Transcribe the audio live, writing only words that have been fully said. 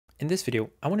In this video,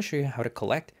 I want to show you how to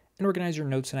collect and organize your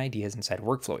notes and ideas inside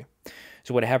Workflowy.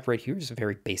 So what I have right here is a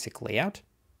very basic layout.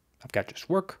 I've got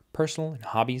just work, personal, and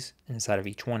hobbies. And inside of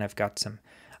each one, I've got some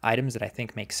items that I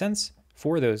think make sense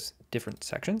for those different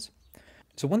sections.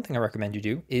 So one thing I recommend you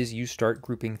do is you start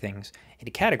grouping things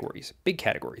into categories, big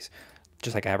categories,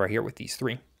 just like I have right here with these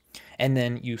three. And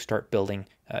then you start building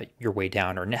your way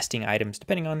down or nesting items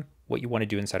depending on what you want to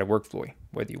do inside of Workflowy,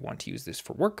 whether you want to use this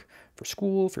for work, for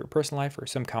school, for your personal life, or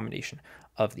some combination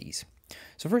of these.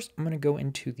 So first, I'm going to go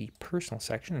into the personal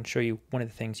section and show you one of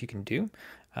the things you can do,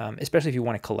 especially if you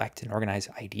want to collect and organize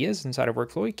ideas inside of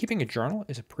Workflowy. Keeping a journal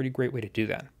is a pretty great way to do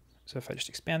that. So if I just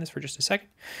expand this for just a second,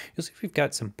 you'll see we've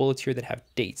got some bullets here that have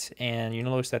dates, and you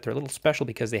notice that they're a little special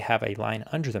because they have a line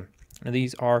under them. Now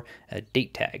these are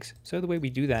date tags. So the way we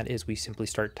do that is we simply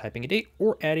start typing a date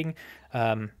or adding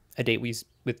a date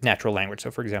with natural language. So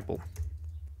for example,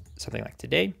 something like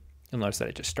today, you'll notice that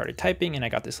I just started typing and I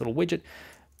got this little widget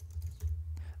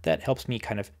that helps me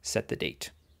kind of set the date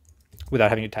without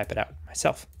having to type it out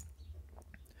myself.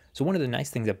 So one of the nice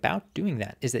things about doing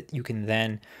that is that you can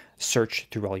then search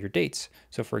through all your dates.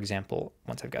 So for example,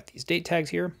 once I've got these date tags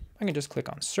here, I can just click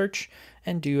on search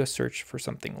and do a search for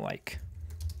something like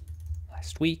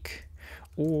last week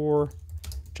or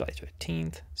July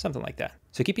 15th, something like that.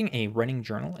 So keeping a running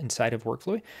journal inside of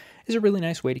Workflowy is a really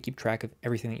nice way to keep track of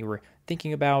everything that you were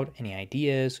thinking about, any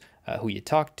ideas, who you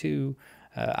talked to,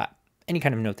 any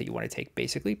kind of note that you want to take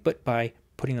basically, but by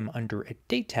putting them under a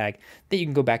date tag that you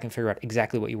can go back and figure out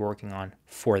exactly what you were working on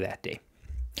for that day.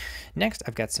 Next,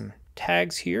 I've got some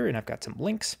tags here and I've got some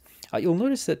links. You'll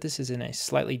notice that this is in a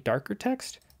slightly darker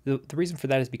text. The reason for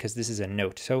that is because this is a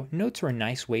note. So notes are a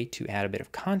nice way to add a bit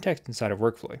of context inside of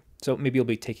Workflowy. So maybe you'll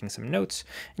be taking some notes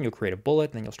and you'll create a bullet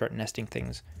and then you'll start nesting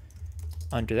things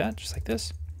under that, just like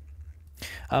this.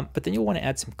 But then you'll want to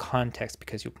add some context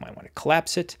because you might want to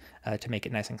collapse it to make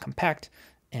it nice and compact.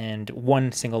 And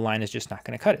one single line is just not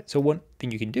going to cut it. So one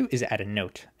thing you can do is add a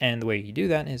note. And the way you do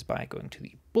that is by going to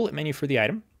the bullet menu for the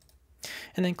item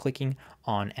and then clicking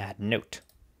on add note.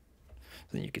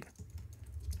 So then you can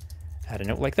add a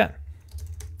note like that.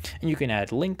 And you can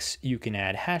add links, you can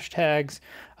add hashtags,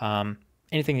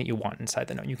 anything that you want inside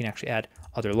the note. You can actually add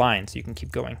other lines. You can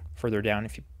keep going further down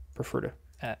if you prefer to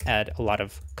add a lot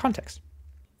of context.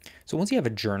 So once you have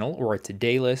a journal or a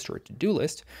today list or a to-do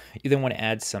list, you then want to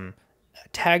add some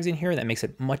tags in here. That makes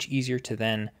it much easier to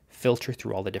then filter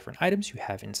through all the different items you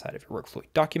have inside of your Workflowy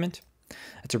document.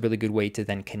 That's a really good way to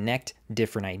then connect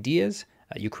different ideas.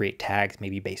 You create tags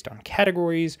maybe based on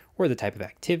categories or the type of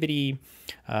activity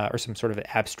or some sort of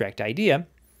abstract idea,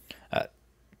 and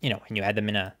you add them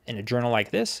in a journal like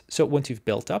this. So once you've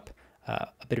built up a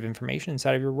bit of information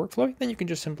inside of your Workflowy, then you can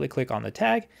just simply click on the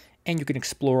tag and you can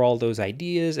explore all those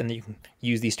ideas, and then you can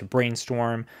use these to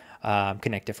brainstorm,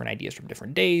 connect different ideas from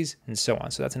different days and so on.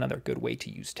 So that's another good way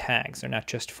to use tags. They're not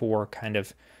just for kind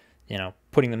of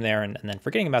putting them there and then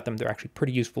forgetting about them. They're actually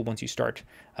pretty useful once you start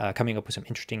coming up with some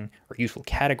interesting or useful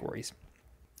categories.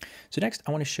 So next,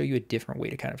 I want to show you a different way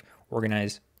to kind of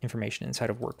organize information inside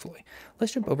of Workflowy.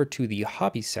 Let's jump over to the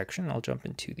hobbies section. I'll jump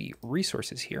into the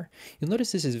resources here. You'll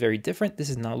notice this is very different. This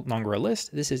is no longer a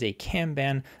list. This is a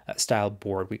Kanban style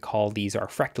board. We call these our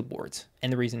Fractal Boards.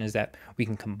 And the reason is that we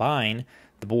can combine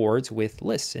the boards with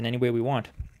lists in any way we want.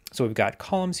 So we've got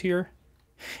columns here,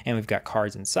 and we've got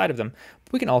cards inside of them.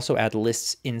 But we can also add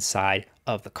lists inside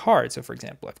of the card. So for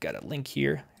example, I've got a link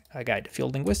here, a guide to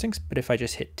field linguistics, but if I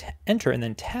just hit enter and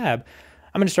then tab,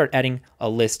 I'm going to start adding a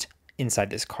list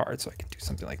inside this card. So I can do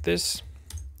something like this.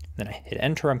 Then I hit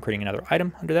enter, I'm creating another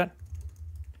item under that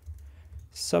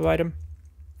sub item.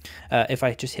 If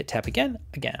I just hit tab again,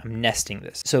 I'm nesting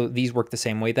this. So these work the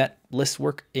same way that lists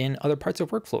work in other parts of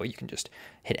Workflowy. You can just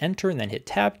hit enter and then hit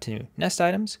tab to nest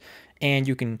items, and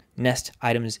you can nest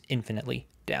items infinitely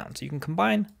down. So you can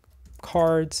combine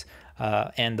cards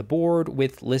and the board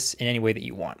with lists in any way that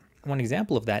you want. One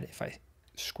example of that, if I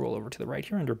scroll over to the right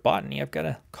here under botany, I've got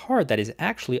a card that is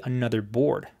actually another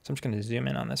board. So I'm just going to zoom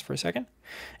in on this for a second.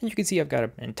 And you can see I've got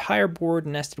an entire board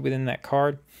nested within that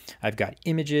card. I've got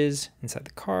images inside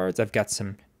the cards. I've got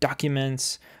some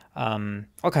documents,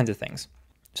 all kinds of things.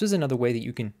 So this is another way that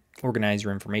you can organize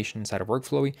your information inside of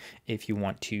Workflowy. If you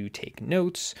want to take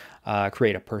notes,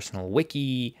 create a personal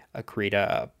wiki, create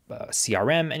a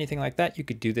CRM, anything like that, you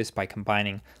could do this by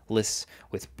combining lists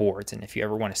with boards. And if you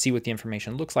ever want to see what the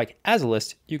information looks like as a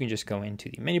list, you can just go into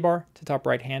the menu bar to the top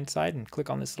right hand side and click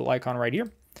on this little icon right here,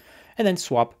 and then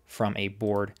swap from a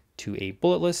board to a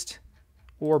bullet list,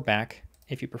 or back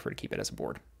if you prefer to keep it as a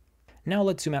board. Now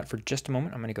let's zoom out for just a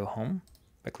moment. I'm going to go home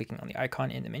by clicking on the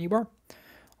icon in the menu bar.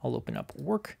 I'll open up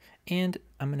work, and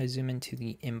I'm going to zoom into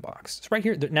the inbox. So right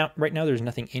here, right now there's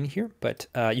nothing in here, but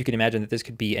you can imagine that this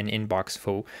could be an inbox.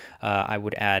 So I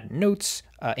would add notes,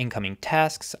 incoming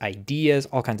tasks, ideas,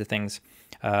 all kinds of things,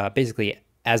 basically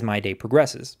as my day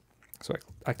progresses. So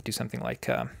I could do something like,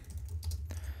 I'm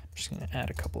just going to add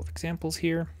a couple of examples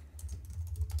here,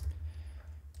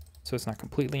 so it's not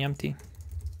completely empty.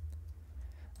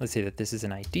 Let's say that this is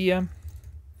an idea.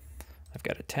 I've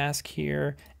got a task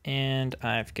here, and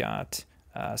I've got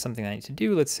something I need to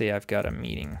do. Let's say I've got a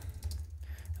meeting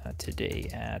today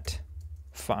at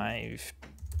 5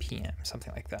 p.m.,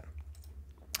 something like that.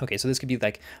 Okay, so this could be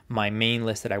like my main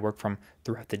list that I work from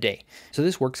throughout the day. So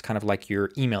this works kind of like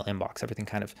your email inbox. Everything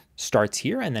kind of starts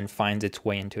here and then finds its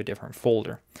way into a different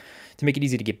folder. To make it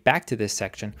easy to get back to this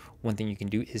section, one thing you can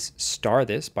do is star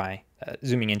this by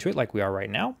zooming into it like we are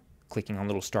right now, clicking on the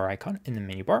little star icon in the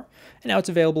menu bar, and now it's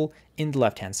available in the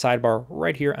left-hand sidebar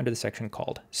right here under the section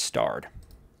called Starred.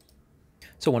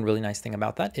 So one really nice thing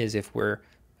about that is if we're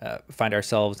find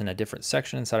ourselves in a different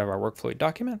section inside of our Workflowy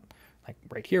document, like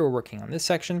right here, we're working on this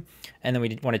section, and then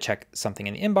we want to check something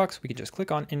in the inbox, we can just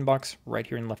click on Inbox right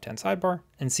here in the left-hand sidebar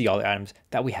and see all the items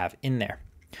that we have in there.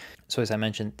 So as I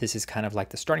mentioned, this is kind of like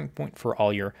the starting point for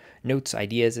all your notes,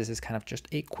 ideas. This is kind of just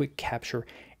a quick capture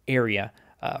area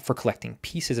for collecting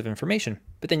pieces of information,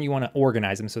 but then you want to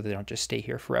organize them so they don't just stay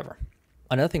here forever.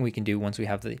 Another thing we can do once we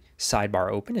have the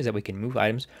sidebar open is that we can move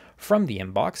items from the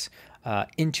inbox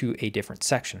into a different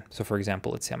section. So for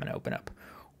example, let's say I'm going to open up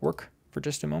work for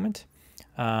just a moment.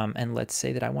 And let's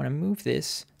say that I want to move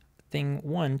this thing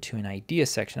 1 to an idea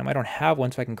section. Now, I don't have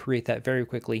one, so I can create that very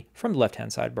quickly from the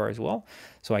left-hand sidebar as well.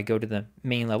 So I go to the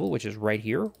main level, which is right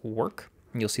here, work.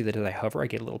 And you'll see that as I hover, I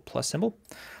get a little plus symbol.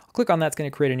 I'll click on that. It's going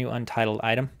to create a new untitled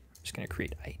item. I'm just going to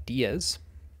create ideas.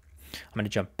 I'm going to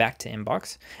jump back to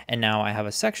inbox. And now I have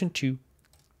a section to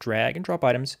drag and drop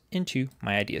items into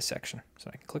my ideas section.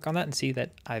 So I can click on that and see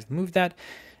that I've moved that.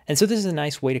 And so this is a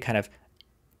nice way to kind of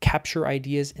capture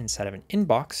ideas inside of an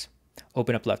inbox,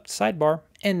 open up left sidebar,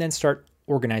 and then start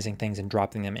organizing things and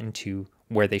dropping them into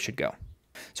where they should go.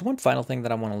 So one final thing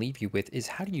that I want to leave you with is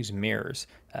how to use mirrors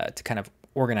to kind of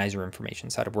organize your information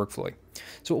inside of Workflowy.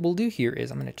 So what we'll do here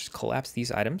is I'm going to just collapse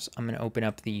these items. I'm going to open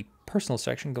up the personal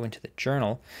section, go into the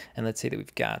journal, and let's say that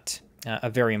we've got a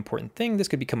very important thing. This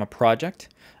could become a project.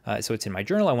 So it's in my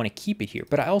journal. I want to keep it here,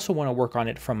 but I also want to work on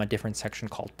it from a different section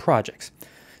called projects.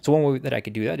 So one way that I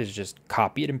could do that is just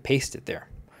copy it and paste it there.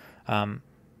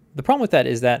 The problem with that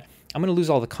is that I'm going to lose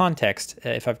all the context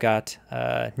if I've got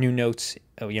new notes.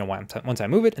 Once I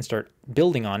move it and start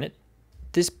building on it,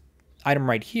 this item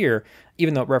right here,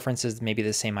 even though it references maybe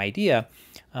the same idea,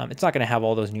 it's not going to have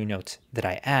all those new notes that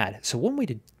I add. So one way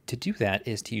to do that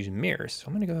is to use mirrors. So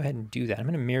I'm going to go ahead and do that. I'm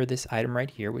going to mirror this item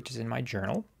right here, which is in my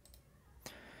journal.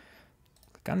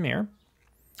 Click on mirror.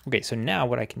 Okay, so now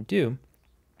what I can do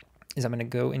is I'm going to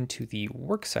go into the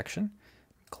work section,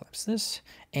 collapse this,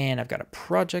 and I've got a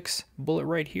projects bullet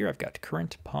right here. I've got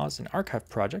current, pause, and archive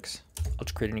projects. I'll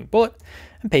just create a new bullet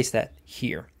and paste that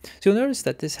here. So you'll notice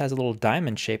that this has a little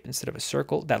diamond shape instead of a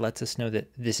circle. That lets us know that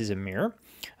this is a mirror.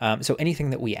 So anything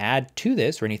that we add to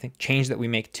this or anything change that we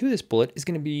make to this bullet is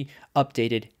going to be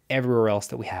updated everywhere else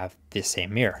that we have this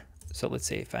same mirror. So let's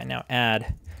say if I now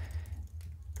add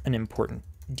an important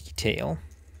detail,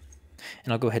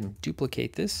 and I'll go ahead and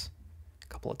duplicate this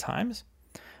couple of times.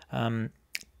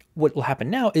 What will happen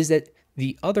now is that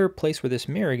the other place where this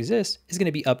mirror exists is going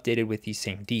to be updated with these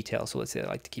same details. So let's say I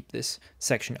like to keep this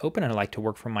section open and I like to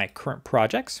work from my current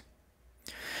projects.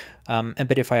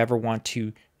 But if I ever want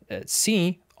to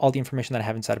see all the information that I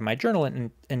have inside of my journal,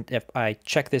 and if I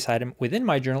check this item within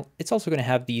my journal, it's also going to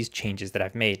have these changes that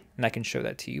I've made. And I can show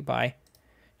that to you by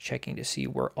checking to see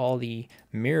where all the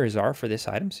mirrors are for this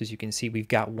item. So as you can see, we've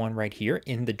got one right here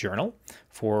in the journal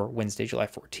for Wednesday, July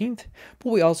 14th, but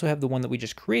we also have the one that we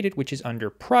just created, which is under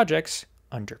projects,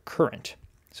 under current.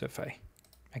 So if I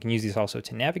can use these also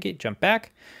to navigate, jump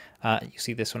back. You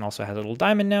see this one also has a little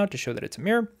diamond now to show that it's a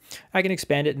mirror. I can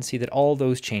expand it and see that all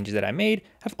those changes that I made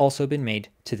have also been made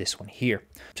to this one here.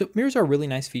 So mirrors are a really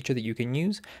nice feature that you can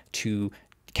use to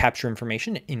capture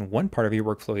information in one part of your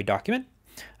Workflowy document.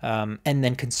 And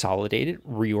then consolidate it,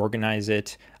 reorganize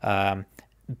it,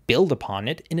 build upon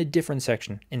it in a different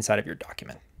section inside of your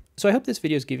document. So I hope this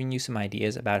video is giving you some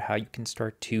ideas about how you can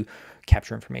start to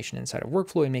capture information inside of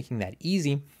Workflowy and making that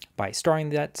easy by starring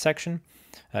that section,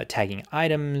 tagging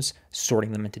items,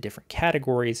 sorting them into different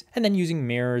categories, and then using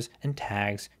mirrors and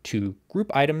tags to group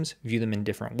items, view them in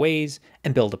different ways,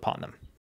 and build upon them.